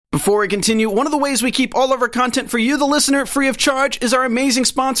Before we continue, one of the ways we keep all of our content for you, the listener, free of charge is our amazing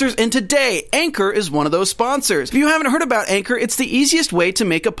sponsors, and today, Anchor is one of those sponsors. If you haven't heard about Anchor, it's the easiest way to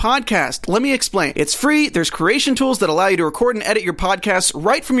make a podcast. Let me explain. It's free, there's creation tools that allow you to record and edit your podcasts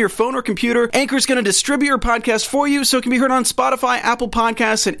right from your phone or computer. Anchor's going to distribute your podcast for you so it can be heard on Spotify, Apple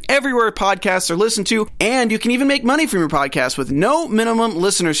Podcasts, and everywhere podcasts are listened to, and you can even make money from your podcast with no minimum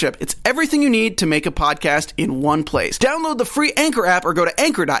listenership. It's everything you need to make a podcast in one place. Download the free Anchor app or go to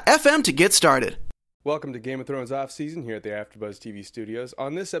anchor.fm to get started. Welcome to Game of Thrones Off Season here at the AfterBuzz TV studios.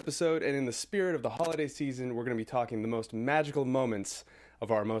 On this episode, and in the spirit of the holiday season, we're going to be talking the most magical moments of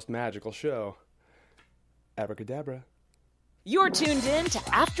our most magical show. Abracadabra. You're tuned in to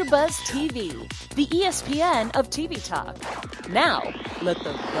AfterBuzz TV, the ESPN of TV talk. Now, let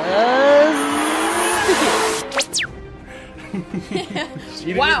the buzz begin.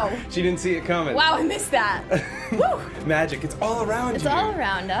 Wow. She didn't see it coming. Wow, I missed that. Woo! Magic. It's all around It's you. all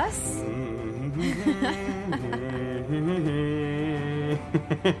around us.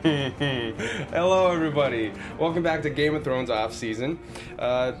 Hello, everybody. Welcome back to Game of Thrones Off Season.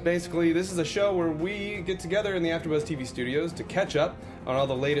 Basically, this is a show where we get together in the AfterBuzz TV studios to catch up on all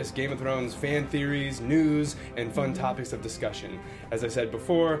the latest Game of Thrones fan theories, news, and fun topics of discussion. As I said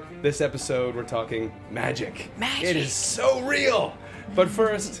before, this episode we're talking magic. Magic. It is so real. But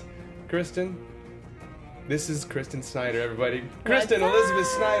first, Kristen. This is Kristen Snyder, everybody. Kristen Elizabeth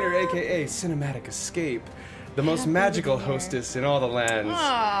Snyder, a.k.a. Cinematic Escape, the most magical hostess in all the lands.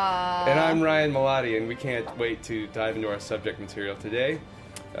 Aww. And I'm Ryan Malati, and we can't wait to dive into our subject material today.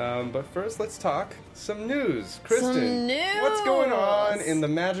 But first, let's talk some news. Kristen, Some news. What's going on in the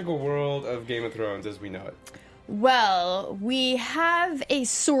magical world of Game of Thrones as we know it? Well, we have a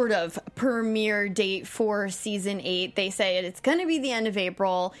sort of premiere date for Season 8. They say it's going to be the end of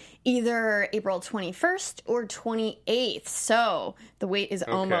April, either April 21st or 28th. So the wait is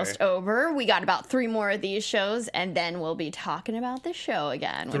almost over. We got about 3 more of these shows, and then we'll be talking about the show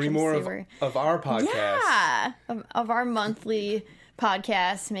again. 3 more of our podcast. Yeah, of our monthly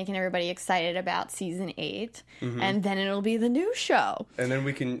podcast, making everybody excited about Season 8. And then it'll be the new show. And then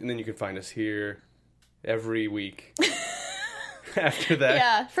you can find us here every week after that.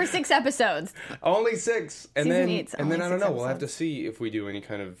 Yeah, for 6 episodes. Only 6. And Season then 8's and then only I don't 6 know, we'll have to episodes. see if we do any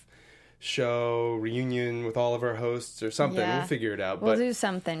kind of show reunion with all of our hosts or something. Yeah. We'll figure it out. We'll But do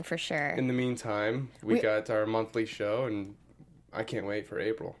something for sure. in the meantime, we got our monthly show, and I can't wait for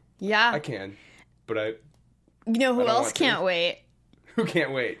April. Yeah. I can, but You know who I don't else want to. can't wait? who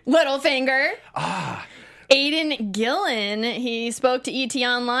can't wait? Littlefinger. Aidan Gillen, he spoke to ET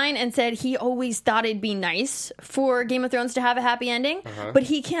Online and said he always thought it'd be nice for Game of Thrones to have a happy ending, but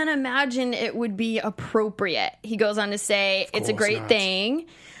he can't imagine it would be appropriate. He goes on to say, it's a course great not. thing.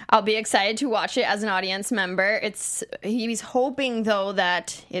 I'll be excited to watch it as an audience member. He's hoping, though,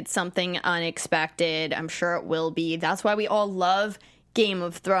 that it's something unexpected. I'm sure it will be. That's why we all love Game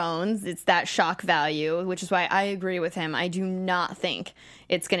of Thrones. It's that shock value, which is why I agree with him. I do not think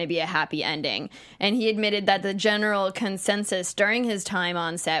it's going to be a happy ending. And he admitted that the general consensus during his time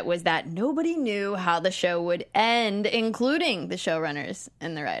on set was that nobody knew how the show would end, including the showrunners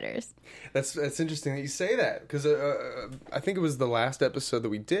and the writers. That's interesting that you say that, because I think it was the last episode that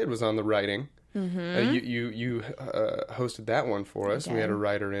we did was on the writing. You hosted that one for us, and we had a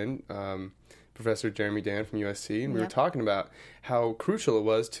writer in, Professor Jeremy Dan from USC, and we were talking about how crucial it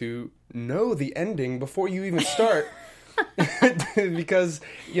was to know the ending before you even start, because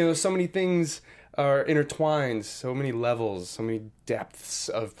so many things are intertwined, so many levels, so many depths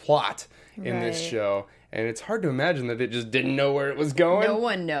of plot in this Right. show, and it's hard to imagine that it just didn't know where it was going. No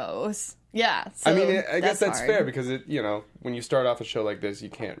one knows. Yeah. So I mean, I guess that's hard. fair, because when you start off a show like this, you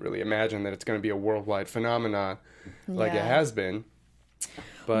can't really imagine that it's going to be a worldwide phenomenon like it Yeah. has been.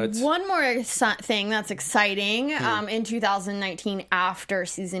 But One more thing that's exciting in 2019 after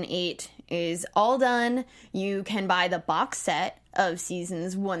Season 8 is all done. You can buy the box set of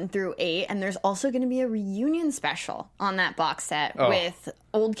Seasons 1 through 8, and there's also going to be a reunion special on that box set with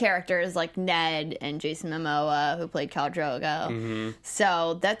old characters like Ned and Jason Momoa, who played Khal Drogo.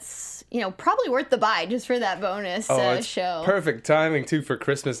 So that's, probably worth the buy just for that bonus it's show. perfect timing, too, for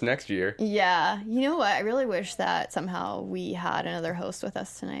Christmas next year. Yeah. You know what? I really wish that somehow we had another host with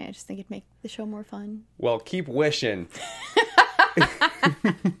us tonight. I just think it'd make the show more fun. Well, keep wishing.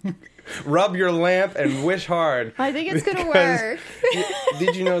 Rub your lamp and wish hard. I think it's going to because- work.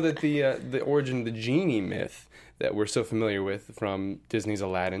 Did you know that the origin of the genie myth that we're so familiar with from Disney's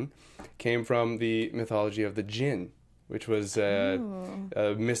Aladdin came from the mythology of the jinn, which was a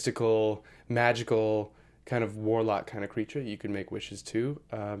mystical, magical kind of warlock kind of creature you could make wishes to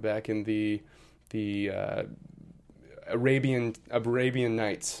back in the Arabian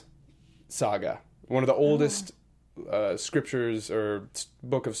Nights saga, one of the oldest scriptures or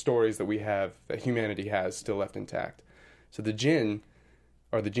book of stories that we have, that humanity has still left intact. So the jinn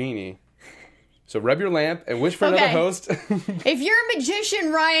are the genie. So rub your lamp and wish for another host. If you're a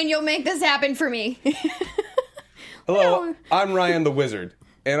magician, Ryan, you'll make this happen for me. Hello, I'm Ryan the Wizard,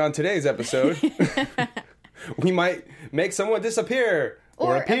 and on today's episode, we might make someone disappear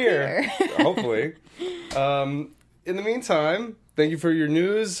or appear. Hopefully. In the meantime, thank you for your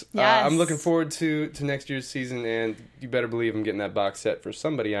news. Yes. I'm looking forward to next year's season, and you better believe I'm getting that box set for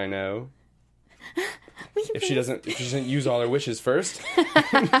somebody I know. If she doesn't use all her wishes first.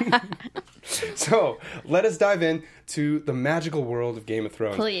 So, let us dive in to the magical world of Game of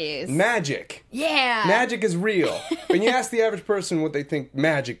Thrones. Please. Magic. Yeah. Magic is real. When you ask the average person what they think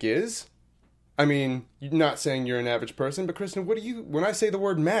magic is, I mean, you're not saying you're an average person, but Kristen, when I say the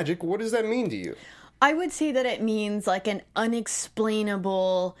word magic, what does that mean to you? I would say that it means like an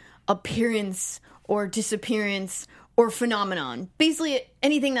unexplainable appearance or disappearance or phenomenon. Basically,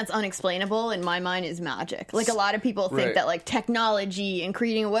 anything that's unexplainable in my mind is magic. Like a lot of people think that like technology and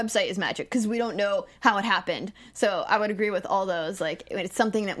creating a website is magic because we don't know how it happened. So I would agree with all those. Like it's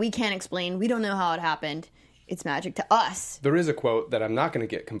something that we can't explain. We don't know how it happened. It's magic to us. There is a quote that I'm not going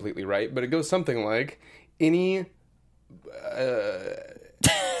to get completely right, but it goes something like, any...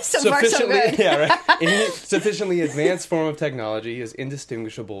 So far, so good. Any sufficiently advanced form of technology is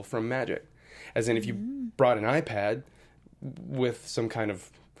indistinguishable from magic. As in, if you brought an iPad with some kind of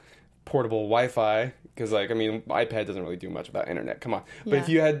portable Wi-Fi, because, like, I mean, iPad doesn't really do much about internet. Come on. But if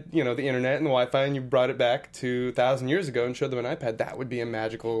you had, you know, the internet and the Wi-Fi and you brought it back to 1,000 years ago and showed them an iPad, that would be a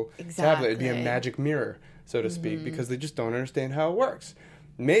magical tablet. It'd be a magic mirror, so to speak, because they just don't understand how it works.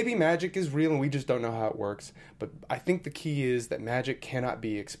 Maybe magic is real and we just don't know how it works, but I think the key is that magic cannot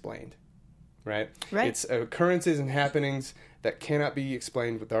be explained, right? It's occurrences and happenings that cannot be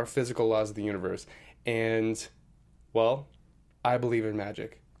explained with our physical laws of the universe. And, well, I believe in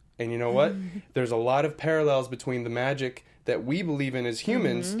magic. And you know what? There's a lot of parallels between the magic that we believe in as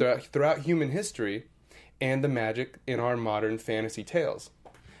humans throughout human history and the magic in our modern fantasy tales.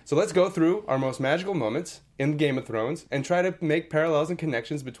 So let's go through our most magical moments in Game of Thrones and try to make parallels and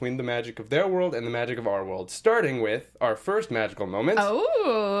connections between the magic of their world and the magic of our world. Starting with our first magical moment.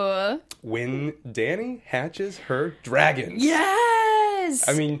 Oh. When Dany hatches her dragons. Yes!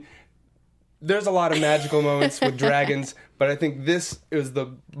 I mean, there's a lot of magical moments with dragons, but I think this is the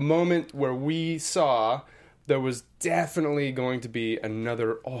moment where we saw there was definitely going to be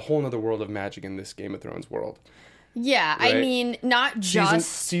a whole nother world of magic in this Game of Thrones world. Yeah, right? I mean, not just...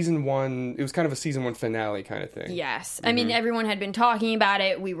 Season 1, it was kind of a season 1 finale kind of thing. Yes. I mean, everyone had been talking about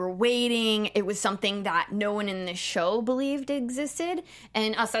it. We were waiting. It was something that no one in the show believed existed.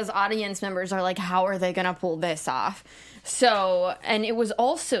 And us as audience members are like, how are they going to pull this off? So, and it was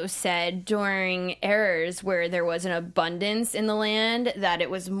also said during eras where there was an abundance in the land that it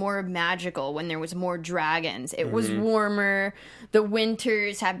was more magical when there was more dragons. It was warmer. The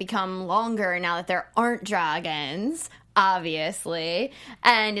winters have become longer now that there aren't dragons, obviously,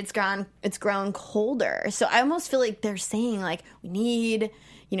 and it's grown colder. So I almost feel like they're saying like we need,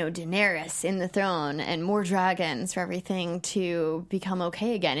 you know, Daenerys in the throne and more dragons for everything to become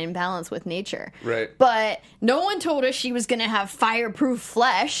okay again, in balance with nature. Right. But no one told us she was going to have fireproof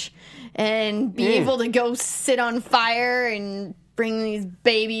flesh and be able to go sit on fire and bring these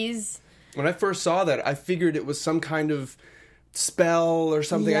babies. When I first saw that, I figured it was some kind of spell or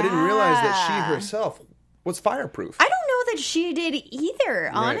something. I didn't realize that she herself was fireproof. I don't know that she did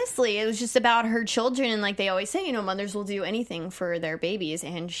either, honestly. It was just about her children, and like they always say, you know, mothers will do anything for their babies,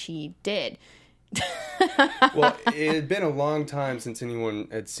 and she did. Well, it had been a long time since anyone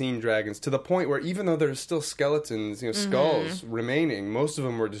had seen dragons, to the point where even though there's still skeletons, you know, skulls remaining, most of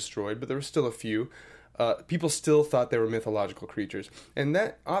them were destroyed, but there were still a few. People still thought they were mythological creatures. And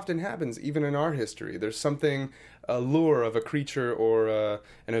that often happens even in our history. There's something, a lure of a creature or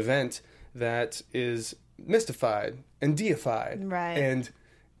an event that is mystified and deified. Right. And,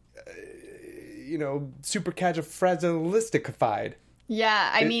 you know, supercalifragilisticfied.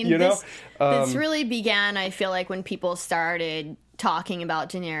 Yeah, I mean, you know? this really began, I feel like, when people started talking about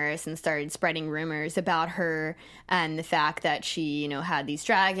Daenerys and started spreading rumors about her and the fact that she, you know, had these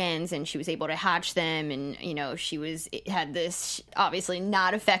dragons and she was able to hatch them, and, you know, had this obviously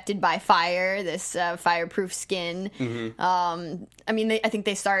not affected by fire, this fireproof skin. I mean, I think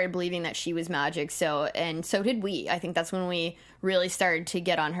they started believing that she was magic, and so did we. I think that's when we really started to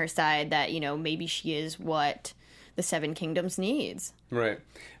get on her side that, you know, maybe she is what the Seven Kingdoms needs. Right.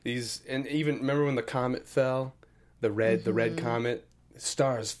 And even remember when the comet fell, the red comet,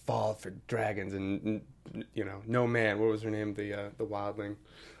 stars fall for dragons, and no man. What was her name? The wildling.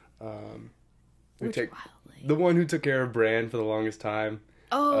 Which wildling? The one who took care of Bran for the longest time.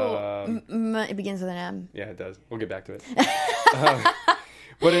 It begins with an M. Yeah, it does. We'll get back to it.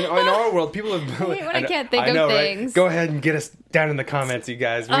 But in our world, people have. I can't think of things. Right? Go ahead and get us down in the comments, you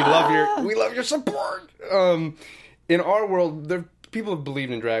guys. We love your support. In our world, people have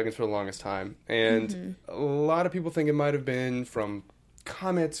believed in dragons for the longest time, and a lot of people think it might have been from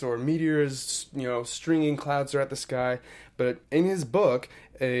comets or meteors, stringing clouds throughout the sky. But in his book,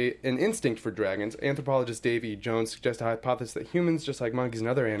 An Instinct for Dragons, anthropologist Dave E. Jones suggests a hypothesis that humans, just like monkeys and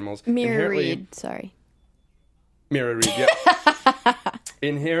other animals, Mira Reed, yeah.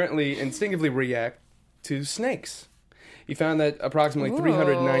 Inherently, instinctively react to snakes. He found that approximately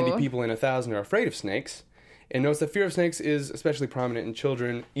 390 people in 1,000 are afraid of snakes, and notes that fear of snakes is especially prominent in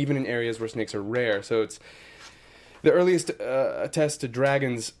children, even in areas where snakes are rare. So it's the earliest attests to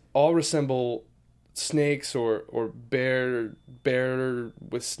dragons all resemble snakes or bear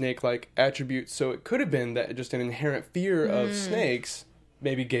with snake-like attributes. So it could have been that just an inherent fear of snakes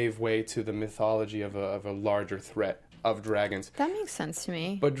maybe gave way to the mythology of a larger threat of dragons. That makes sense to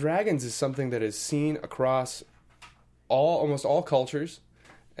me. But dragons is something that is seen across almost all cultures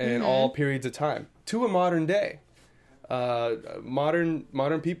and all periods of time to a modern day. Modern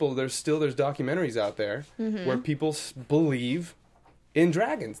people, there's documentaries out there where people believe in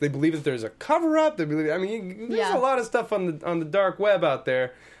dragons. They believe that there's a cover up. They believe. I mean, there's a lot of stuff on the dark web out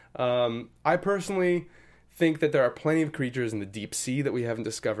there. I personally think that there are plenty of creatures in the deep sea that we haven't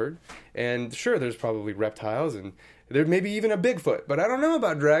discovered, and sure, there's probably reptiles and there may be even a Bigfoot, but I don't know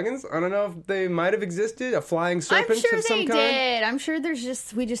about dragons. I don't know if they might have existed, a flying serpent of some kind. I'm sure they did. I'm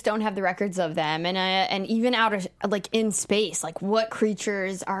sure we just don't have the records of them, and even out of in space, what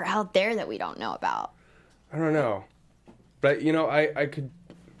creatures are out there that we don't know about? I don't know, but I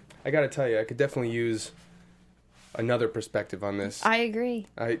gotta tell you, I could definitely use another perspective on this. I agree.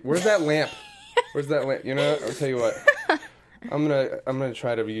 Where's that lamp? Where's that lamp? I'll tell you what. I'm gonna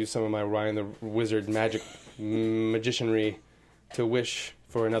try to use some of my Ryan the Wizard magicianry to wish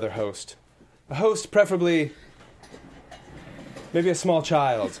for another host. A host, preferably, maybe a small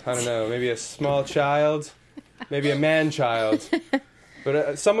child. I don't know, maybe a small child, maybe a man-child.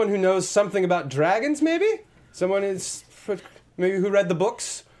 But someone who knows something about dragons, maybe? Someone maybe who read the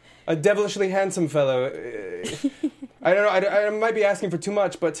books? A devilishly handsome fellow. I don't know, I might be asking for too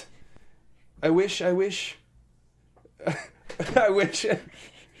much, but I wish...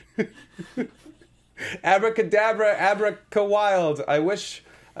 Abracadabra, abracawild. I wish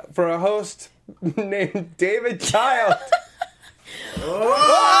for a host named David Child.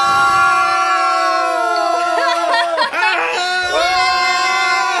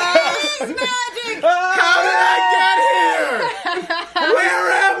 Magic! How did I get here? Where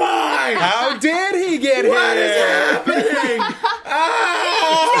am I? How did he get here? What is happening?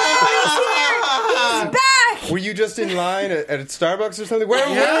 He's back! Were you just in line at Starbucks or something?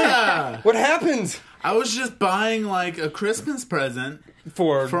 Where? What happened? I was just buying a Christmas present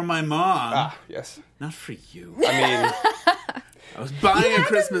For my mom. Ah, yes. Not for you. I mean, I was buying a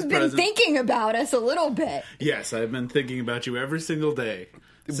Christmas been present. thinking about us a little bit. Yes, I've been thinking about you every single day.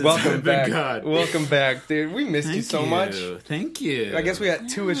 Since welcome I've been back. God. Welcome back, dude. We missed you so much. Thank you. I guess we got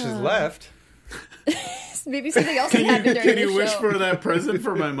 2 wishes left. Maybe something else happened during Can the you show. wish for that present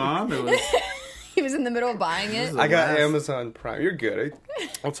for my mom? It was... He was in the middle of buying it. I got Amazon Prime. You're good.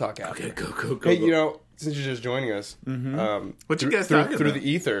 I'll talk after. Okay, go. Hey, since you're just joining us, What you guys talking through about? the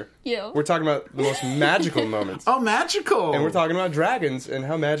ether, Yeah. we're talking about the most magical moments. Oh, magical! And we're talking about dragons and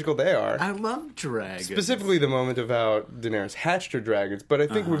how magical they are. I love dragons. Specifically the moment of how Daenerys hatched her dragons, but I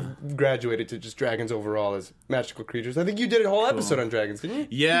think we've graduated to just dragons overall as magical creatures. I think you did a whole episode on dragons, didn't you?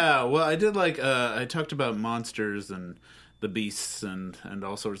 Yeah, well, I did I talked about monsters and the beasts and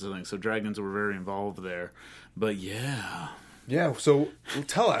all sorts of things, so dragons were very involved there. But yeah. Yeah, so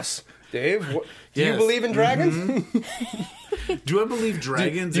tell us, Dave, do you Yes. believe in dragons? Do I believe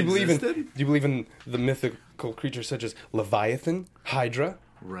dragons do you believe existed? do you believe in the mythical creatures such as Leviathan, Hydra,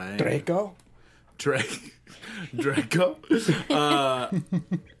 Right. Draco? Draco?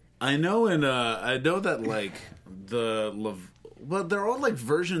 I know that well, they're all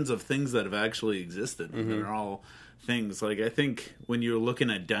versions of things that have actually existed. They're all things. I think when you're looking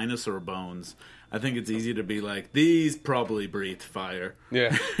at dinosaur bones, I think it's easy to be these probably breathed fire.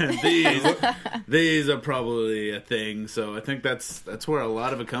 Yeah. these are probably a thing. So I think that's where a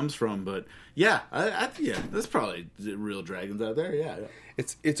lot of it comes from. But yeah, there's probably real dragons out there. Yeah.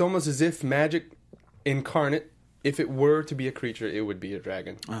 It's almost as if magic incarnate, if it were to be a creature, it would be a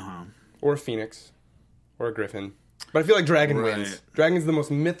dragon. Or a phoenix. Or a griffin. But I feel like dragon Right. wins. Dragon's the most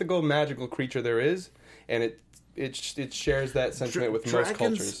mythical, magical creature there is. and it shares that sentiment with most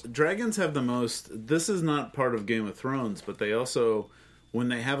cultures. Dragons have the most. This is not part of Game of Thrones, but they also, when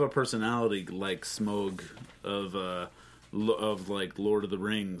they have a personality like Smaug of like Lord of the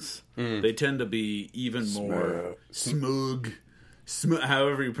Rings, they tend to be even more Smaug.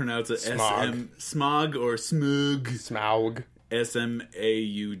 However you pronounce it, Smog or Smoog. Smaug.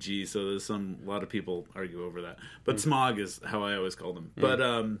 Smaug. So there's a lot of people argue over that, but Smog is how I always call them. But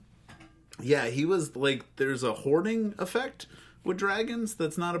yeah, he was like, there's a hoarding effect with dragons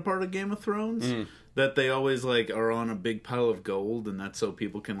that's not a part of Game of Thrones. That they always like are on a big pile of gold, and that's so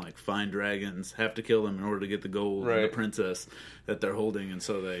people can like find dragons, have to kill them in order to get the gold and the princess that they're holding, and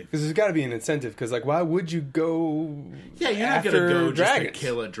so they. Because there's got to be an incentive. Because like, why would you go? Yeah, you're not gonna go dragons. Just to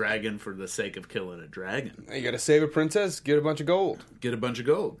kill a dragon for the sake of killing a dragon. You got to save a princess, get a bunch of gold.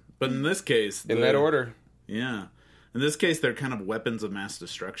 But in this case, in that order, yeah. In this case, they're kind of weapons of mass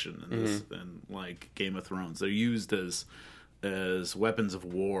destruction in this, in like Game of Thrones. They're used as weapons of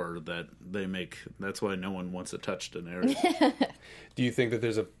war that they make. That's why no one wants to touch Daenerys. Do you think that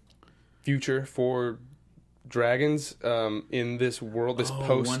there's a future for dragons in this world? This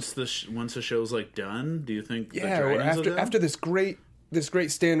post once the show's like done, do you think? Yeah, or after this great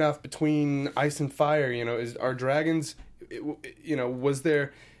standoff between ice and fire, are dragons? Was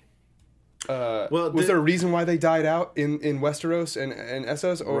there? Was there a reason why they died out in Westeros and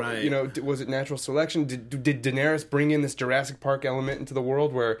Essos, or was it natural selection? Did Daenerys bring in this Jurassic Park element into the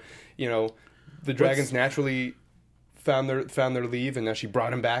world where the dragons naturally found their leave, and now she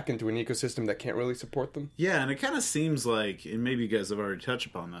brought them back into an ecosystem that can't really support them? Yeah, and it kind of seems like, and maybe you guys have already touched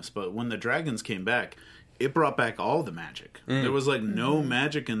upon this, but when the dragons came back, it brought back all the magic. There was like no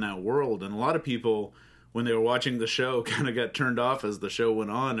magic in that world, and a lot of people, when they were watching the show, kind of got turned off as the show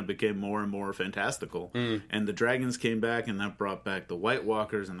went on and became more and more fantastical. And the dragons came back, and that brought back the White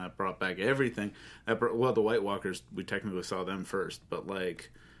Walkers, and that brought back everything. The White Walkers, we technically saw them first, but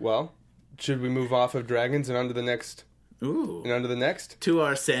like... Well, should we move off of dragons and onto the next... Ooh. And onto the next? To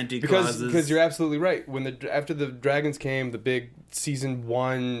our Santa Clauses. Because you're absolutely right. After the dragons came, the big season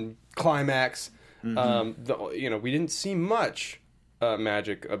 1 climax, we didn't see much...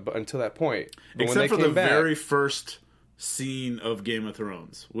 magic until that point. But except for the very first scene of Game of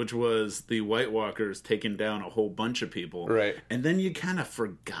Thrones, which was the White Walkers taking down a whole bunch of people. Right. And then you kind of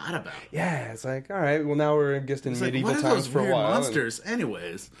forgot about it. Yeah, it's like, all right, well now we're just in medieval times for a while. Monsters?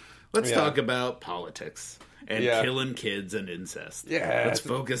 Anyways, let's talk about politics and killing kids and incest. Yeah. Let's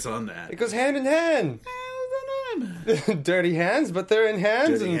focus on that. It goes hand in hand. Dirty hands, but they're in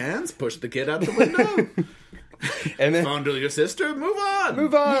hands. Dirty hands, push the kid out the window. And then fondle your sister, move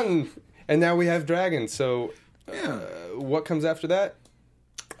on. And now we have dragons. So what comes after that?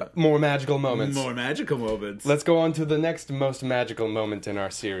 More magical moments. Let's go on to the next most magical moment in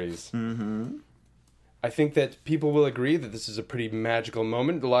our series. I think that people will agree that this is a pretty magical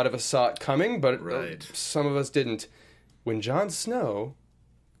moment. A lot of us saw it coming, but some of us didn't. When Jon Snow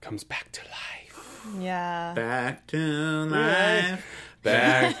comes back to life. Yeah. Back to life.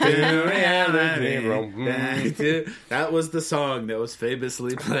 Back to reality. That was the song that was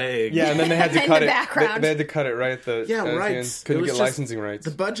famously playing. Yeah, and then they had to cut it. They had to cut it right at the rights. Couldn't get licensing rights.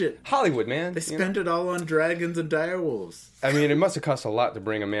 The budget. Hollywood, man. They spent it all on dragons and direwolves. I mean, it must have cost a lot to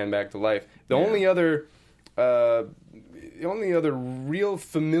bring a man back to life. The only other real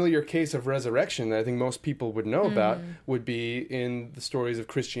familiar case of resurrection that I think most people would know about would be in the stories of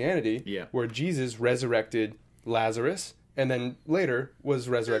Christianity, where Jesus resurrected Lazarus, and then later was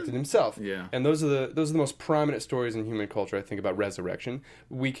resurrected himself. Yeah. And those are the most prominent stories in human culture, I think, about resurrection.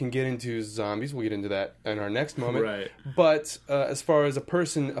 We can get into zombies. We'll get into that in our next moment. Right. But as far as a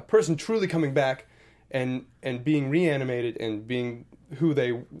person truly coming back and being reanimated and being who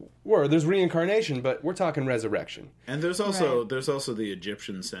they were, there's reincarnation, but we're talking resurrection. And there's also the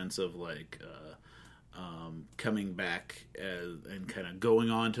Egyptian sense of like coming back and kind of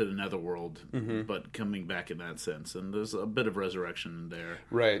going on to the netherworld, but coming back in that sense. And there's a bit of resurrection in there.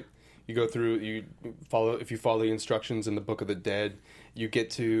 Right. You go through, if you follow the instructions in the Book of the Dead, you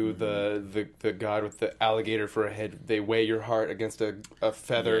get to the god with the alligator for a head. They weigh your heart against a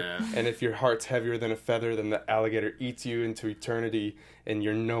feather, and if your heart's heavier than a feather, then the alligator eats you into eternity, and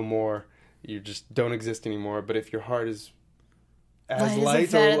you're no more. You just don't exist anymore. But if your heart is as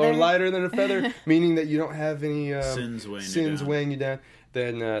light or lighter than a feather, meaning that you don't have any sins weighing you down,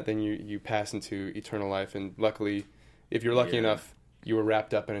 then you pass into eternal life. And luckily, if you're lucky enough, you were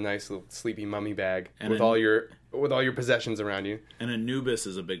wrapped up in a nice little sleepy mummy bag with all your possessions around you. And Anubis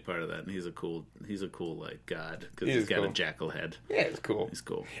is a big part of that, and he's a cool like god because he's got a jackal head. Yeah, it's cool. He's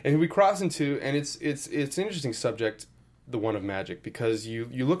cool. And we cross into, and it's an interesting subject the one of magic, because you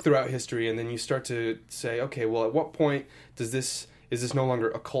look throughout history and then you start to say, okay, well, at what point is this no longer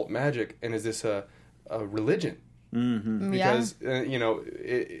occult magic, and is this a religion? Mm-hmm. Because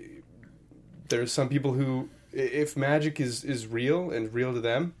there's some people who, if magic is real and real to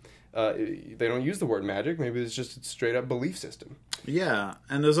them, they don't use the word magic. Maybe it's just a straight up belief system. Yeah,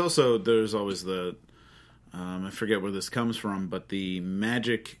 and there's always the I forget where this comes from, but the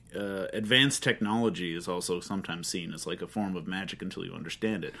magic, advanced technology is also sometimes seen as like a form of magic until you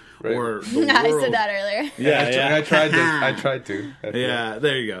understand it. Right. Or the I world... said that earlier. Yeah, I tried to. Yeah,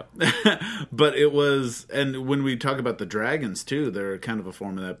 there you go. But it was, and when we talk about the dragons too, they're kind of a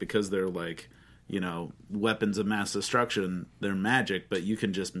form of that, because they're like, weapons of mass destruction. They're magic, but you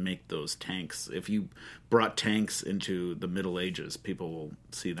can just make those tanks. If you brought tanks into the Middle Ages, people will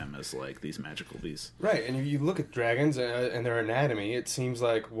see them as like these magical beasts. Right, and you look at dragons and their anatomy, it seems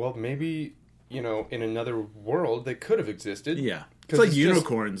like, well, maybe, in another world they could have existed. Yeah. It's like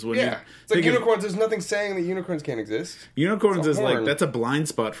unicorns. It's like unicorns. There's nothing saying that unicorns can't exist. Unicorns is like, that's a blind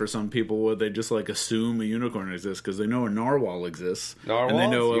spot for some people where they just like assume a unicorn exists because they know a narwhal exists. And they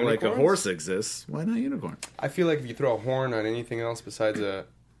know like a horse exists. Why not unicorn? I feel like if you throw a horn on anything else besides a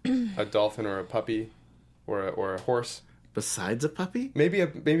dolphin or a puppy or a horse. Besides a puppy? Maybe a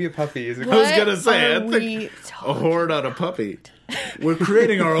puppy is. I was gonna say, I think a horn on a puppy. We're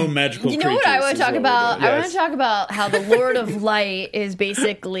creating our own magical creatures. You know what I want to talk about? Yes. I want to talk about how the Lord of Light is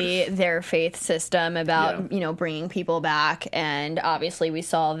basically their faith system about, bringing people back. And obviously we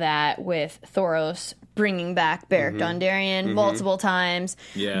saw that with Thoros bringing back Beric Dondarrion multiple times.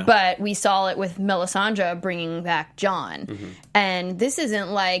 Yeah. But we saw it with Melisandre bringing back Jon. And this isn't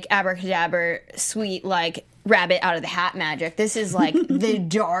like abracadabra, sweet, like rabbit out of the hat magic. This is like the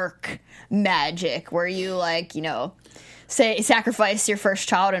dark magic where you say sacrifice your first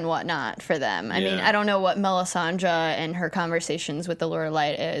child and whatnot for them. I mean, I don't know what Melisandre and her conversations with the Lord of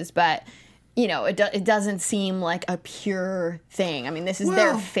Light is, but it doesn't seem like a pure thing. I mean, this is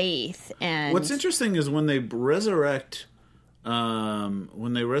their faith. And what's interesting is when they resurrect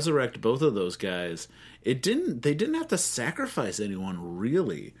both of those guys, they didn't have to sacrifice anyone,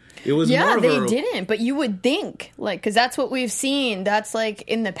 really. It was more of they didn't, but you would think, because that's what we've seen. That's like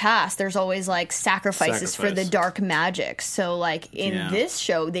in the past, there's always like sacrifices for the dark magic. So like in this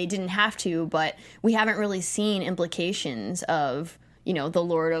show, they didn't have to, but we haven't really seen implications of, the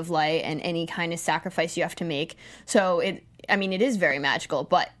Lord of Light and any kind of sacrifice you have to make. So it is very magical,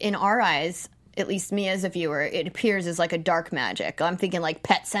 but in our eyes, at least me as a viewer, it appears as like a dark magic. I'm thinking like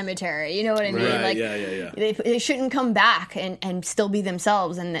Pet Sematary, you know what I mean? Right, like, yeah. They shouldn't come back and still be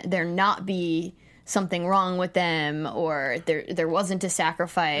themselves, and there not be something wrong with them, or there wasn't a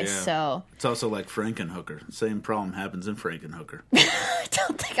sacrifice. Yeah. So it's also like Frankenhooker. Same problem happens in Frankenhooker. I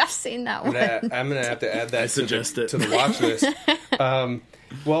don't think I've seen that one. I'm gonna have to add that to the watch list.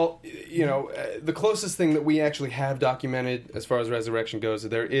 Well, the closest thing that we actually have documented as far as resurrection goes,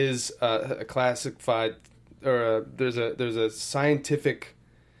 there is a classified, or there's a scientific,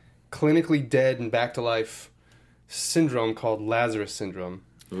 clinically dead and back to life syndrome called Lazarus syndrome.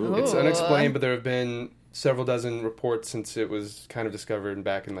 Ooh. It's unexplained, but there have been several dozen reports since it was kind of discovered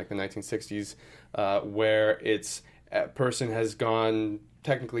back in like the 1960s, where a person has gone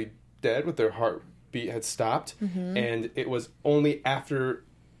technically dead with their heartbeat had stopped, and it was only after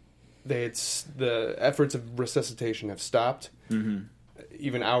the efforts of resuscitation have stopped,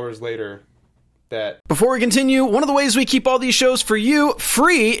 even hours later, that... Before we continue, one of the ways we keep all these shows for you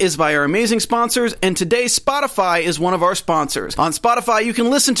free is by our amazing sponsors, and today Spotify is one of our sponsors. On Spotify, you can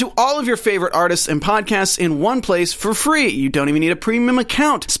listen to all of your favorite artists and podcasts in one place for free. You don't even need a premium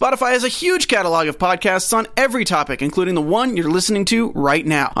account. Spotify has a huge catalog of podcasts on every topic, including the one you're listening to right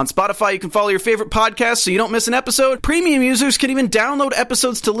now. On Spotify, you can follow your favorite podcasts so you don't miss an episode. Premium users can even download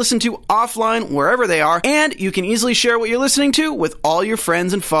episodes to listen to offline wherever they are, and you can easily share what you're listening to with all your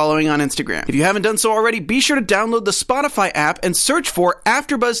friends and following on Instagram. If you haven't done so already, be sure to download the Spotify app and search for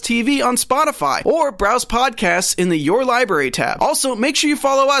AfterBuzz TV on Spotify, or browse podcasts in the Your Library tab. Also, make sure you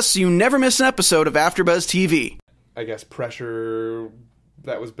follow us so you never miss an episode of AfterBuzz TV. I guess pressure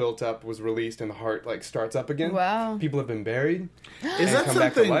that was built up was released and the heart starts up again. Wow. People have been buried. Is that come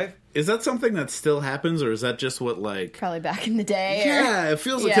back to something? life. Is that something that still happens, or is that just what probably back in the day. Yeah, it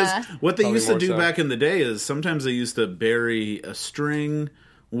feels because what they Probably used to more do so. back in the day is sometimes they used to bury a string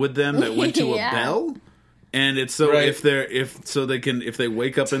with them that went to a bell. And it's so Right. if they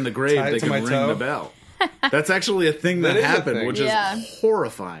wake up in the grave, Tie it they to can my ring toe. the bell. That's actually a thing that That is a happened, thing. which Yeah. is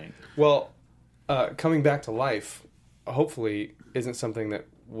horrifying. Well, coming back to life, hopefully, isn't something that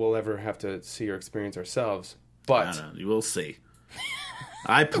we'll ever have to see or experience ourselves. I But don't know, you will see.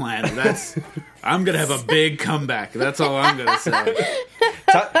 I plan it. I'm gonna have a big comeback. That's all I'm gonna say.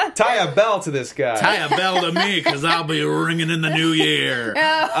 Tie a bell to this guy. Tie a bell to me, because I'll be ringing in the new year.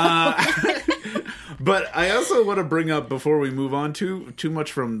 But I also want to bring up, before we move on too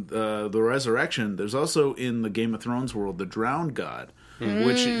much from the resurrection, there's also in the Game of Thrones world the drowned god,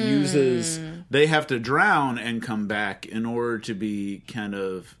 which uses, they have to drown and come back in order to be kind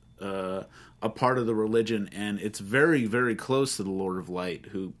of a part of the religion, and it's very, very close to the Lord of Light,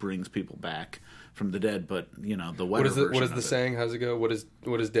 who brings people back from the dead. But the wetter version. What is the saying? How's it go? What is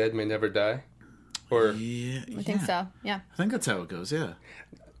dead may never die. Or I think so. Yeah. I think that's how it goes. Yeah.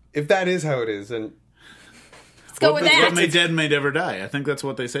 If that is how it is, then Let's go with that. What may dead may never die. I think that's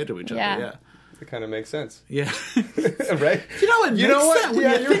what they say to each other. Yeah. it kind of makes sense. Yeah. Right? You know what?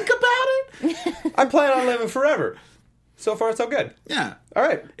 When you think about it. I'm planning on living forever. So far, so good. Yeah. All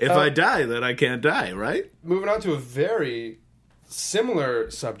right. If I die, then I can't die, right? Moving on to a very similar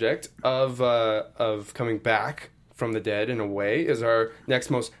subject of coming back from the dead in a way is our next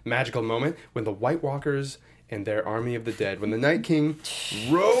most magical moment, when the White Walkers and their army of the dead, when the Night King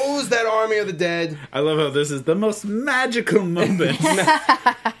rose that army of the dead. I love how this is the most magical moment.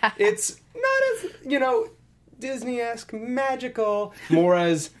 It's not as, Disney-esque, magical, more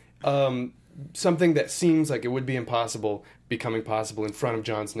as something that seems like it would be impossible becoming possible in front of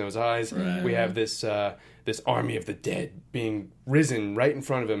Jon Snow's eyes. Right. We have this army of the dead being risen right in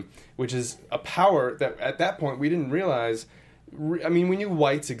front of him, which is a power that at that point we didn't realize. We knew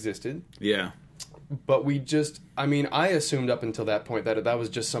whites existed. Yeah. But I assumed up until that point that was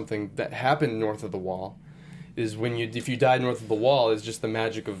just something that happened north of the Wall. Is when if you died north of the Wall, is just the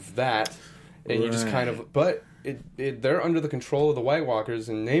magic of that, and you just kind of. But they're under the control of the White Walkers,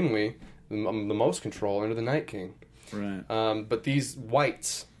 and namely the most control under the Night King. Right. But these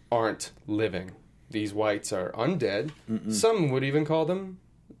whites aren't living. These whites are undead. Mm-mm. Some would even call them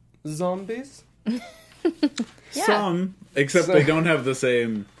zombies. Yeah. Some, except they don't have the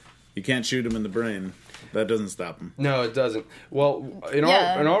same. You can't shoot them in the brain. That doesn't stop them. No, it doesn't. Well, in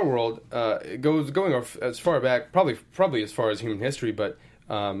our world, going as far back, probably as far as human history, but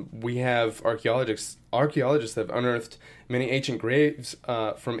we have archaeologists have unearthed many ancient graves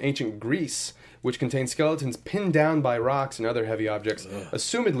from ancient Greece, which contain skeletons pinned down by rocks and other heavy objects,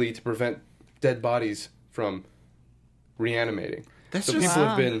 assumedly to prevent dead bodies from reanimating. People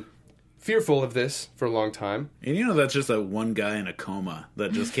have been fearful of this for a long time. And that's just that one guy in a coma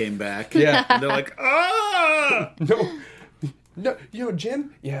that just came back. Yeah. And they're like, ah! No,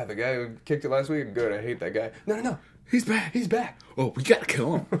 Jim? Yeah, the guy who kicked it last week? Good, I hate that guy. No. He's back. He's back. Oh, we gotta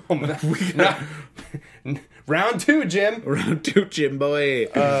kill him. Round 2, Jim. Round 2, Jim boy.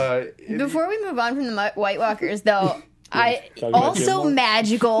 Before we move on from the White Walkers, though, also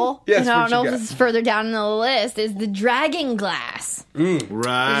magical, yes, and I don't know if this is further down in the list, is the dragon glass. Right. Which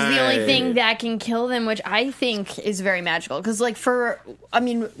is the only thing that can kill them, which I think is very magical. Because,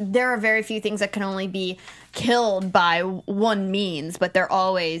 there are very few things that can only be killed by one means, but they're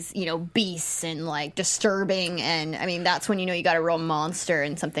always, beasts and, disturbing. And, that's when you got a real monster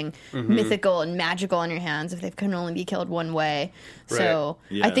and something mythical and magical on your hands if they can only be killed one way. Right. So,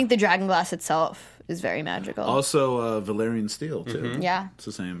 I think the dragon glass itself is very magical. Also, Valerian steel, too. Mm-hmm. Yeah. It's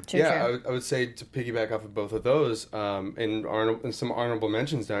the same. True. I would say, to piggyback off of both of those, and some honorable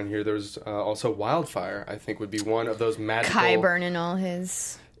mentions down here, there's also Wildfire, I think, would be one of those magical... Qyburn and all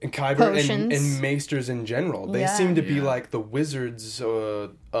his... And Qyburn and maesters in general. They seem to be like the wizards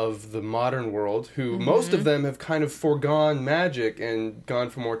of the modern world, who most of them have kind of foregone magic and gone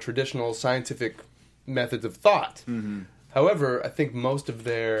for more traditional scientific methods of thought. Mm-hmm. However, I think most of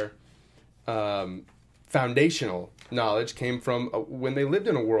their foundational knowledge came from when they lived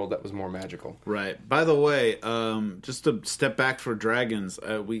in a world that was more magical. Right. By the way, just to step back for dragons,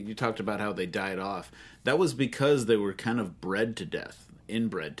 you talked about how they died off. That was because they were kind of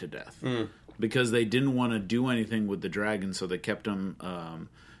inbred to death. Because they didn't want to do anything with the dragons, so they kept them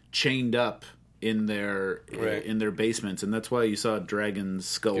chained up in their basements, and that's why you saw dragons'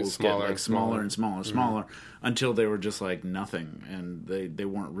 skulls get smaller and smaller until they were just like nothing, and they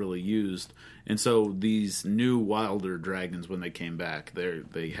weren't really used. And so these new wilder dragons, when they came back,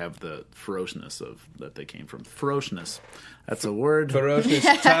 they have the ferociousness that they came from. Ferociousness, that's a word.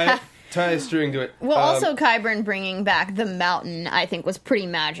 Ferociousness. Tie a string to it. Well, also Qyburn bringing back the mountain, I think, was pretty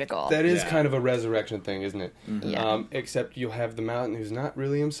magical. That is kind of a resurrection thing, isn't it? Mm-hmm. Yeah. Except you'll have the mountain who's not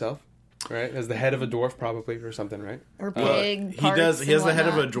really himself. Right, as the head of a dwarf, probably, or something, right? Or pig. He has the head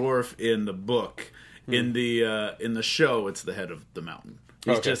of a dwarf in the book. In the show, it's the head of the mountain.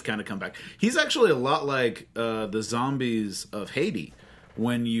 He's just kind of come back. He's actually a lot like the zombies of Haiti,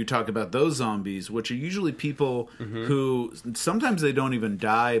 when you talk about those zombies, which are usually people who sometimes they don't even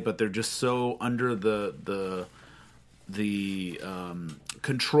die, but they're just so under the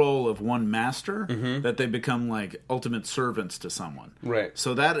control of one master that they become like ultimate servants to someone. Right.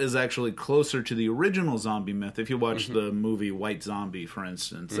 So that is actually closer to the original zombie myth. If you watch the movie White Zombie, for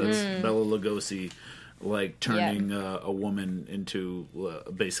instance, that's Bela Lugosi like turning a woman into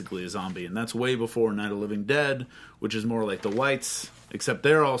basically a zombie, and that's way before Night of the Living Dead, which is more like the Whites, except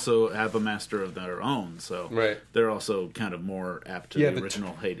they're also have a master of their own, so they're also kind of more apt to the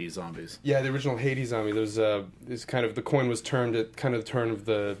original Hades zombies. Yeah, the original Hades zombie. There's is kind of the coin was turned at kind of the turn of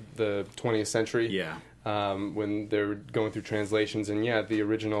the 20th century. Yeah, when they were going through translations, and the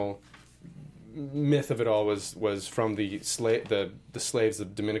original myth of it all was from the slaves of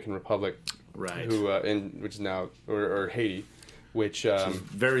the Dominican Republic. Right. Who which is now or Haiti, which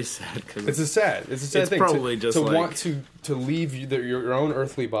very sad. Cause it's a sad thing. Probably to just like, want to leave your own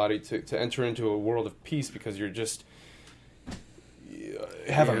earthly body to enter into a world of peace because you're just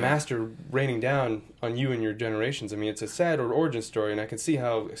have a master raining down on you and your generations. I mean, it's a sad origin story, and I can see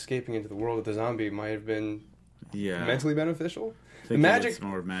how escaping into the world of the zombie might have been mentally beneficial. The magic, it's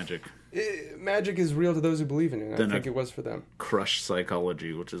more magic. Magic is real to those who believe in it. And I think it was for them. Crush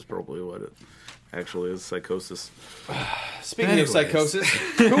psychology, which is probably what it actually is. Psychosis. Speaking of psychosis,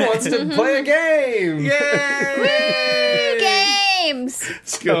 who wants to play a game? Yay! Games.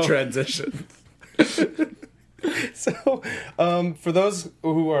 It's a good transition. So, for those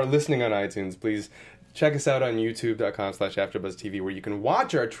who are listening on iTunes, please check us out on youtube.com/AfterBuzzTV, where you can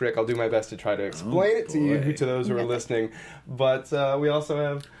watch our trick. I'll do my best to try to explain it to you, to those who are listening. But we also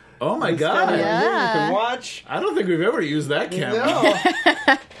have. Oh my god! You can watch. I don't think we've ever used that camera. No.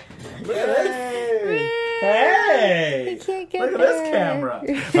 Hey! Look at this camera.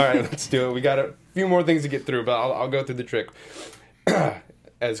 All right, let's do it. We got a few more things to get through, but I'll go through the trick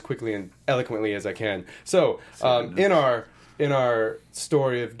as quickly and eloquently as I can. So, in our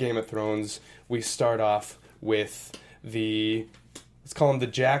story of Game of Thrones, we start off with let's call them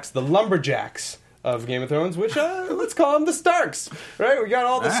the lumberjacks of Game of Thrones, which let's call them the Starks, right? We got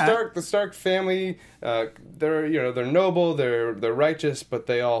all the Stark family. They're noble, they're righteous, but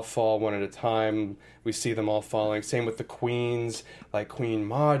they all fall one at a time. We see them all falling. Same with the queens, like Queen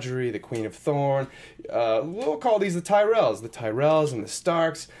Marjorie, the Queen of Thorn. We'll call these the Tyrells and the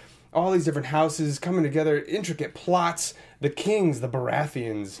Starks. All these different houses coming together, intricate plots. The kings, the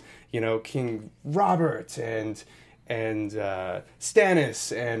Baratheons, King Robert and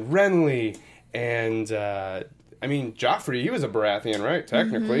Stannis and Renly. And, Joffrey, he was a Baratheon, right?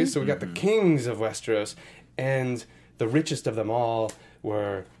 Technically. So we got the kings of Westeros. And the richest of them all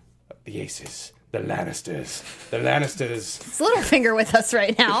were the Aces, the Lannisters. Is Littlefinger with us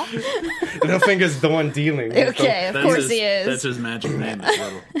right now. Littlefinger's the one dealing. Okay, of course he is. That's his magic name.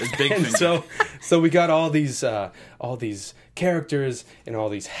 His big finger. So we got all these characters and all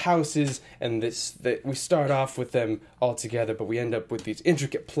these houses, and we start off with them all together, but we end up with these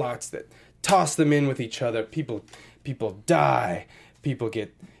intricate plots that toss them in with each other. People die. People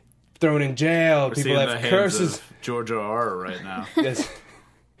get thrown in jail. We're people have curses. George R. right now. Yes.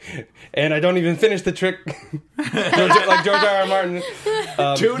 And I don't even finish the trick like George R. R. Martin.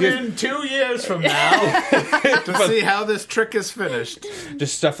 Tune in 2 years from now to see how this trick is finished.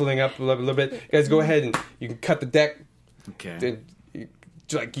 Just shuffling up a little bit. You guys, go ahead and you can cut the deck. Okay. You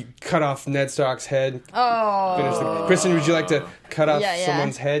cut off Ned Stark's head. Oh. Kristen, would you like to cut off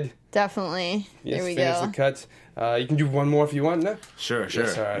someone's head? Definitely. Yes, there we finish go. the cut. You can do one more if you want, no? Sure.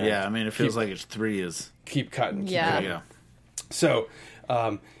 Yes, all right. Yeah, it feels like it's 3 years. Keep cutting. Yeah. Yeah. So,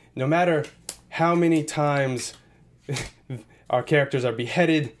 no matter how many times our characters are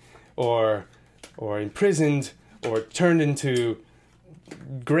beheaded or imprisoned or turned into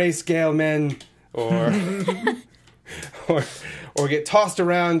grayscale men or get tossed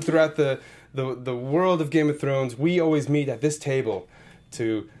around throughout the world of Game of Thrones, we always meet at this table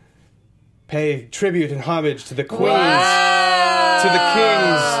to pay tribute and homage to the queens, to the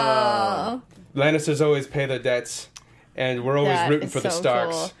kings. Lannisters always pay their debts, and we're always rooting for the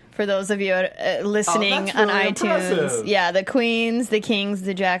Starks. Cool. For those of you listening that's on really iTunes, impressive. the queens, the kings,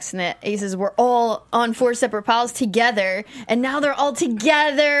 the jacks, and the aces were all on 4 separate piles together, and now they're all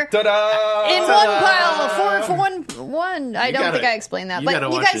together Ta-da! in one pile, 4 for one. I don't think I explained that, but gotta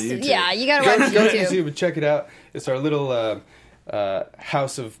you watch guys, the YouTube. you gotta watch Go to YouTube. YouTube, check it out. It's our little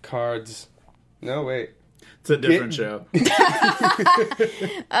House of Cards. No, wait. It's a different show.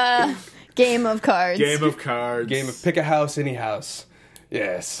 Game of Cards. Game of Cards. Game of Pick a House, Any House.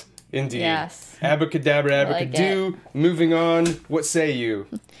 Yes, indeed. Yes. Abracadabra, like abracadoo. Moving on. What say you?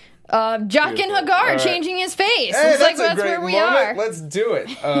 Jaqen Hagar changing his face. Hey, It's like that's a great where we moment. are. Let's do it.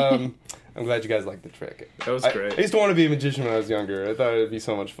 I'm glad you guys liked the trick. That was great. I used to want to be a magician when I was younger. I thought it'd be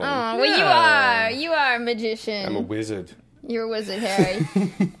so much fun. Oh, well, you are a magician. I'm a wizard. You're a wizard, Harry.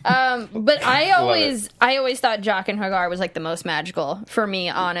 But I always thought Jaqen Hagar was like the most magical for me,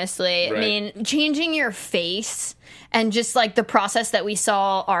 honestly. Right. I mean, changing your face and just like the process that we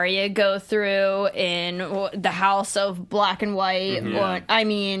saw Arya go through in the House of Black and White,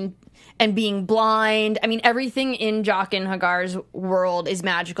 and being blind. I mean, everything in Jaqen Hagar's world is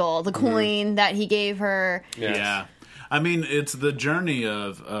magical. The coin that he gave her. Yes. Yeah. I mean, it's the journey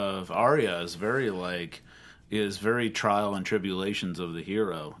of Arya is very trial and tribulations of the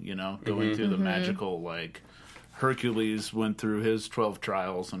hero, going through the magical, like Hercules went through his 12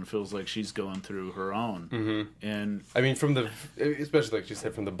 trials and feels like she's going through her own. And I mean, especially like you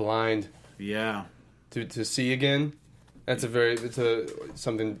said, from the blind yeah, to see again. It's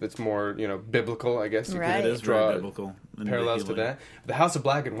something that's more biblical, I guess. You Right. could it is draw very biblical. in the parallels to healing. that. The House of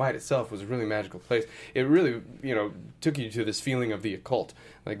Black and White itself was a really magical place. It really, took you to this feeling of the occult.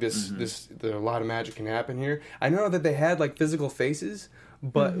 Like this, a lot of magic can happen here. I know that they had like physical faces,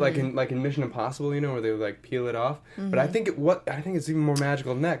 but like in Mission Impossible, where they would like peel it off. But I think it's even more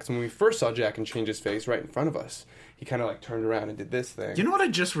magical than that. 'Cause when we first saw Jaqen change his face right in front of us, he kind of like turned around and did this thing. You know what I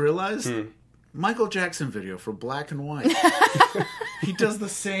just realized? Michael Jackson video for Black and White. He does the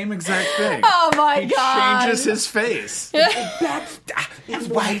same exact thing. Oh my He god! changes his face. Black, it's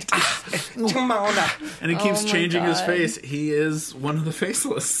white. Come on. And he keeps Oh my changing his God. face. He is one of the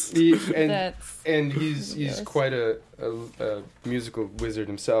faceless. And he's quite a musical wizard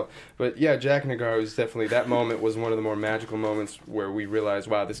himself. But yeah, Jaqen Hagar was definitely, that moment was one of the more magical moments where we realized,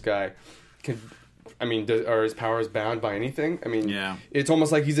 wow, this guy are his powers bound by anything? I mean, Yeah. It's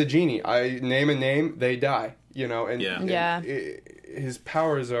almost like he's a genie. I name a name, they die. And Yeah. Yeah. his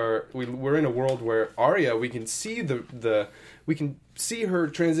powers are. We're in a world where Arya, we can see we can see her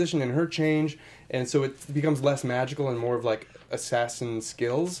transition and her change, and so it becomes less magical and more of like assassin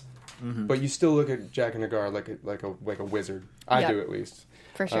skills. But you still look at Jaqen Hagar like a wizard. I Yep. do, at least.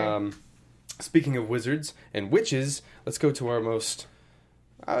 For sure. Speaking of wizards and witches, let's go to our most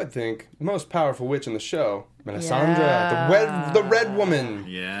powerful witch in the show, Melisandre, the Red Woman.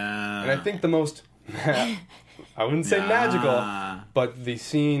 Yeah. And I think the most, I wouldn't say magical, but the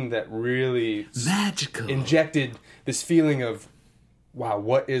scene that really magical injected this feeling of, wow,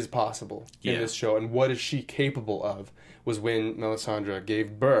 what is possible in Yeah. this show and what is she capable of, was when Melisandre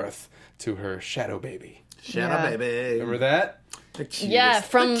gave birth to her shadow baby. Shadow baby. Remember that? The cutest, Yeah,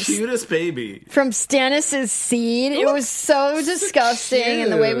 from- the cutest baby. From Stannis' seed, it was so disgusting,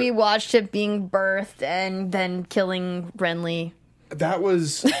 and the way we watched it being birthed and then killing Renly. That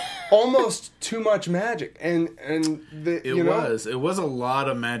was almost too much magic, and It was a lot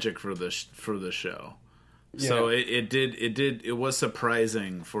of magic for the show. So Yeah. it was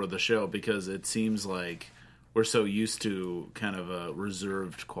surprising for the show because it seems like we're so used to kind of a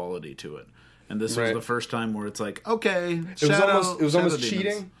reserved quality to it, and this was Right. the first time where it's like, okay, It was almost shadow demons.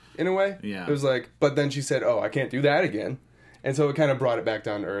 cheating in a way. Yeah. It was like, but then she said, "Oh, I can't do that again," and so it kind of brought it back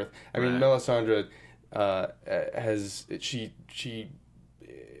down to earth. I mean, Right. Melisandre she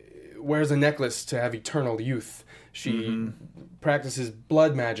wears a necklace to have eternal youth. She practices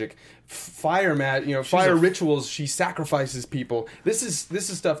blood magic, fire rituals. She sacrifices people. This is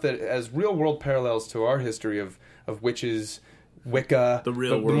stuff that has real world parallels to our history of witches, Wicca, The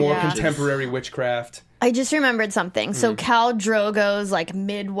real world more witches. contemporary witchcraft. I just remembered something. So Khal Drogo's like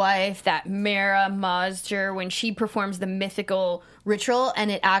midwife, that Mara Mazdur, when she performs the mythical ritual, and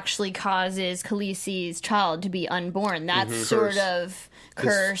it actually causes Khaleesi's child to be unborn. That's sort of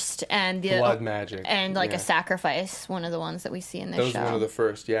cursed, and the blood magic. and like Yeah. a sacrifice. One of the ones that we see in this That was show. one of the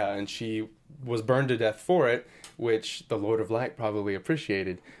first, yeah, and she was burned to death for it, which the Lord of Light probably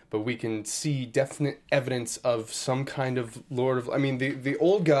appreciated. But we can see definite evidence of some kind of Lord of... I mean, the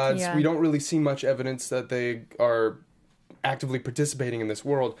old gods, Yeah. we don't really see much evidence that they are actively participating in this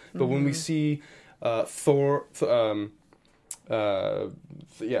world. But when we see Thoros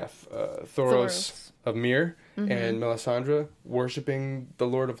of Myr and Melisandre worshipping the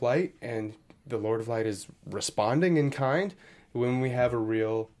Lord of Light, and the Lord of Light is responding in kind, when we have a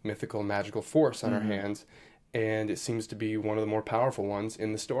real mythical magical force on our hands, and it seems to be one of the more powerful ones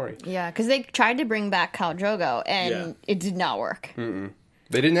in the story. Yeah, because they tried to bring back Khal Drogo, and Yeah. it did not work.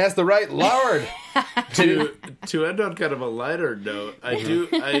 They didn't ask the right Lord. to end on kind of a lighter note,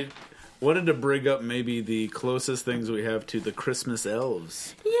 I wanted to bring up maybe the closest things we have to the Christmas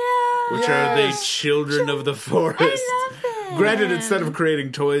elves, Yeah. which are the Yes. children of the forest. I love it. Granted, instead of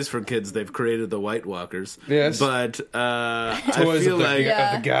creating toys for kids, they've created the White Walkers. Yes. But I Toys feel of the, like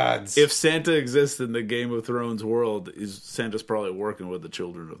of the gods. if Santa exists in the Game of Thrones world, Santa's probably working with the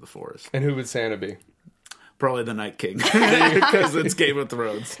children of the forest. And who would Santa be? Probably the Night King, because it's Game of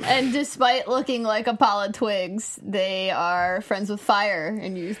Thrones. And despite looking like Apollo Twigs, they are friends with fire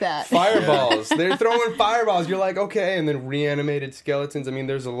and use that. Fireballs. They're throwing fireballs. You're like, okay. And then reanimated skeletons. I mean,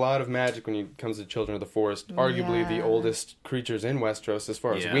 there's a lot of magic when it comes to Children of the Forest. Arguably the oldest creatures in Westeros, as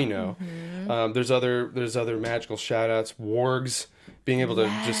far as we know. There's other magical shout-outs. Wargs, being able to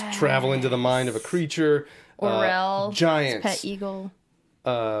just travel into the mind of a creature. Orel, giants. pet eagle.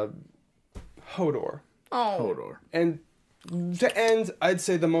 Hodor. Hodor. And to end, I'd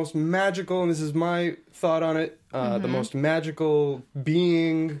say the most magical, and this is my thought on it, the most magical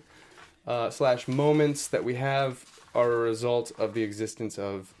being / moments that we have are a result of the existence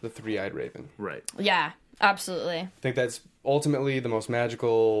of the Three-Eyed Raven. Right. Yeah, absolutely. I think that's ultimately the most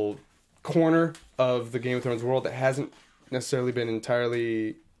magical corner of the Game of Thrones world that hasn't necessarily been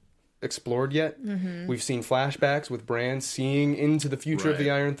entirely explored yet. We've seen flashbacks with Bran seeing into the future of the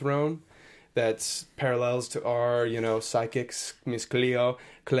Iron Throne. That's parallels to our, psychics, Miss Cleo,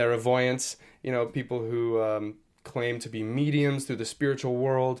 clairvoyants, people who claim to be mediums through the spiritual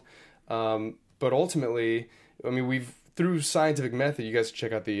world. But ultimately, I mean, through scientific method, you guys should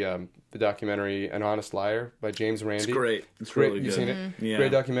check out the documentary An Honest Liar by James Randi. It's great. It's really good. You've seen it? Yeah.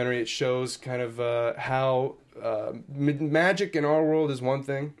 Great documentary. It shows kind of how magic in our world is one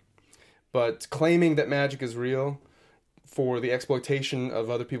thing, but claiming that magic is real for the exploitation of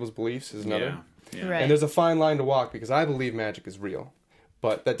other people's beliefs is another. Yeah. Right. And there's a fine line to walk because I believe magic is real,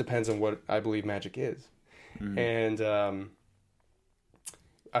 but that depends on what I believe magic is. And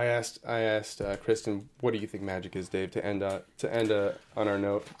I asked Kristen, what do you think magic is, Dave? To end on our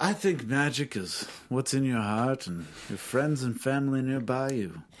note. I think magic is what's in your heart and your friends and family nearby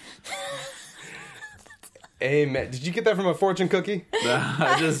you. Amen. Did you get that from a fortune cookie?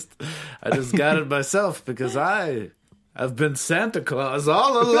 I just got it myself because I've been Santa Claus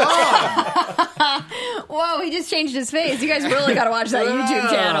all along. Whoa, he just changed his face. You guys really got to watch that YouTube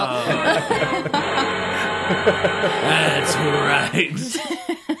channel. That's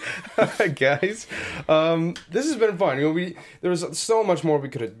right. Guys, this has been fun. There was so much more we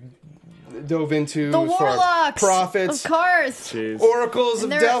could have dove into. The as far as warlocks, prophets, of course. Jeez. oracles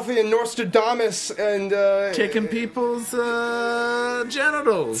of they're- Delphi and Nostradamus, and Taking people's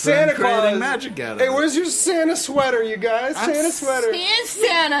genitals Santa and creating Claus. magic out of Hey, it. where's your Santa sweater, you guys? Santa sweater. He is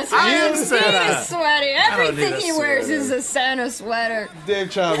Santa. So I am he is Santa. sweaty. don't Everything need a he wears sweater. is a Santa sweater. Dave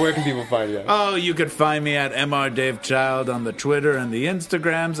Child, where can people find you? Oh, you could find me at Mr. Dave Child on the Twitter and the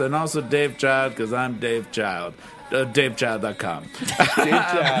Instagrams, and also Dave Child because I'm Dave Child. DaveChild.com. Dave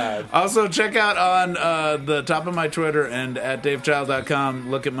Child. Also, check out on the top of my Twitter and at DaveChild.com.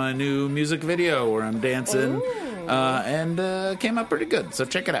 Look at my new music video where I'm dancing, and came out pretty good. So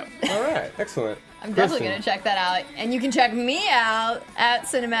check it out. All right, excellent. I'm definitely Kristen. going to check that out. And you can check me out at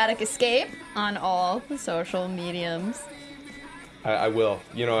Cinematic Escape on all the social mediums. I will.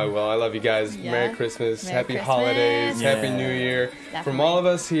 I will. I love you guys. Yeah. Merry Christmas. Merry Happy Christmas. holidays. Yeah. Happy New Year. Definitely. From all of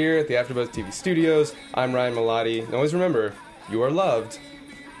us here at the AfterBuzz TV studios, I'm Ryan Malati. And always remember, you are loved,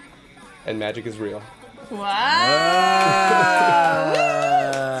 and magic is real. Wow.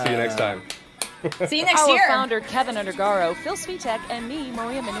 See you next time. See you next Our year. founder, Kevin Undergaro, Phil Svitek, and me,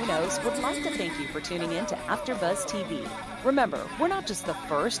 Maria Menounos, would like to thank you for tuning in to AfterBuzz TV. Remember, we're not just the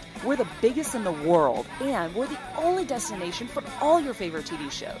first, we're the biggest in the world, and we're the only destination for all your favorite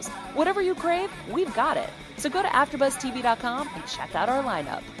TV shows. Whatever you crave, we've got it. So go to AfterBuzzTV.com and check out our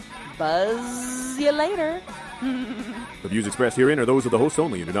lineup. Buzz you later. The views expressed herein are those of the hosts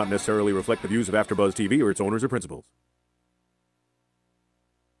only and do not necessarily reflect the views of AfterBuzz TV or its owners or principals.